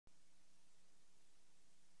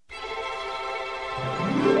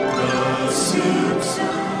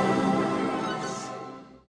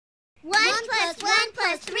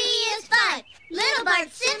+1+1+3 is 5. Little Bart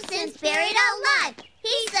Simpson's buried alive.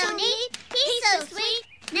 He's so neat, he's so sweet.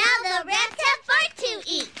 Now the rats have Bart to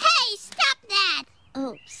eat. Hey, stop that!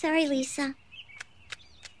 Oh, sorry, Lisa.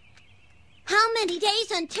 How many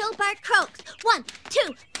days until Bart croaks? 1,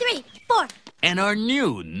 2, 3, 4. And our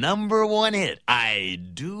new #1 hit, I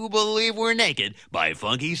Do Believe We're Naked, by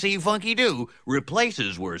Funky See Funky Do,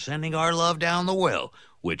 replaces We're Sending Our Love Down the Well,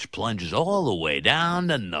 which plunges all the way down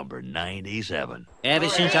to number 97. Ever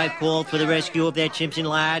since I've called for the rescue of that Simpson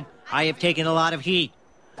lad, I have taken a lot of heat.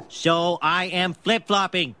 So I am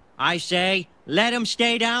flip-flopping. I say, let him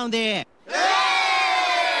stay down there.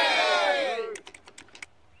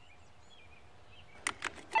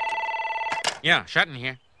 Yeah, Sutton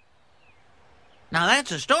here. Now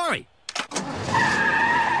that's a story.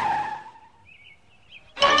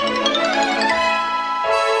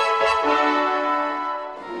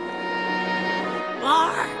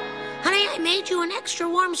 Bart, honey, I made you an extra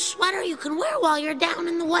warm sweater you can wear while you're down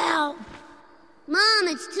in the well. Mom,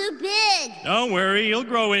 it's too big. Don't worry, you'll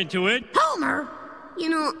grow into it. Homer! You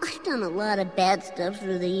know, I've done a lot of bad stuff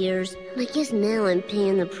through the years, and I guess now I'm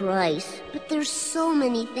paying the price. But there's so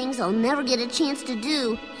many things I'll never get a chance to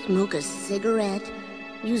do. Smoke a cigarette,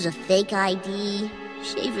 use a fake ID,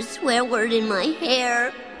 shave a swear word in my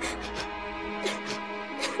hair.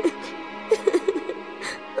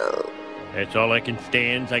 Oh. That's all I can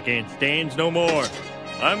stand. I can't stand no more.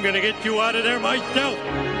 I'm gonna get you out of there myself.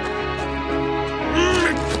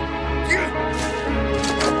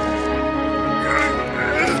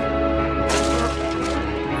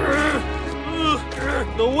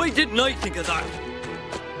 No, why didn't I think of that?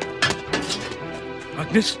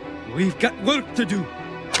 Agnes, we've got work to do.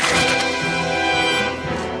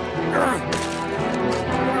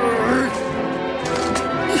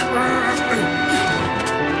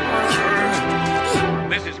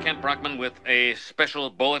 This is Kent Brockman with a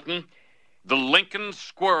special bulletin. The Lincoln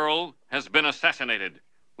Squirrel has been assassinated.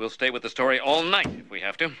 We'll stay with the story all night if we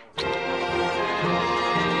have to.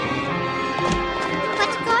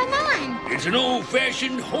 What's going on? It's an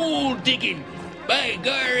old-fashioned hole digging. By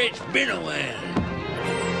gar, it's been a while.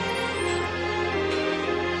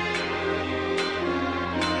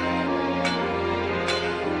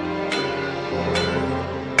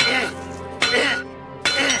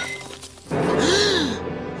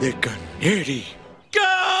 They're gone dirty.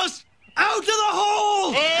 Girls! Out of the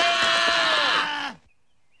hole!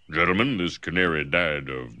 Gentlemen, this canary died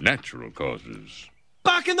of natural causes.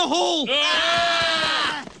 Back in the hole!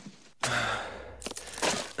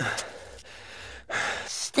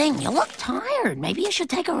 Sting, you look tired. Maybe you should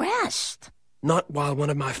take a rest. Not while one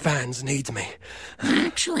of my fans needs me.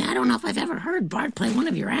 Actually, I don't know if I've ever heard Bart play one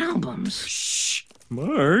of your albums. Shh!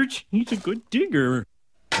 Marge, he's a good digger.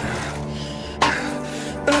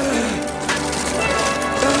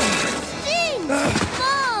 Sting!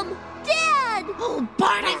 Mom! Dad! Oh,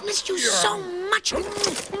 Bart, I've missed you so much.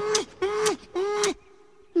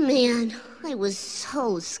 Man, I was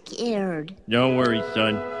so scared. Don't worry,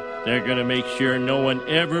 son. They're gonna make sure no one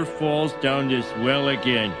ever falls down this well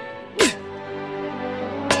again.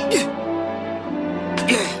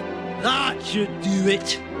 That should do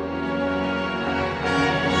it.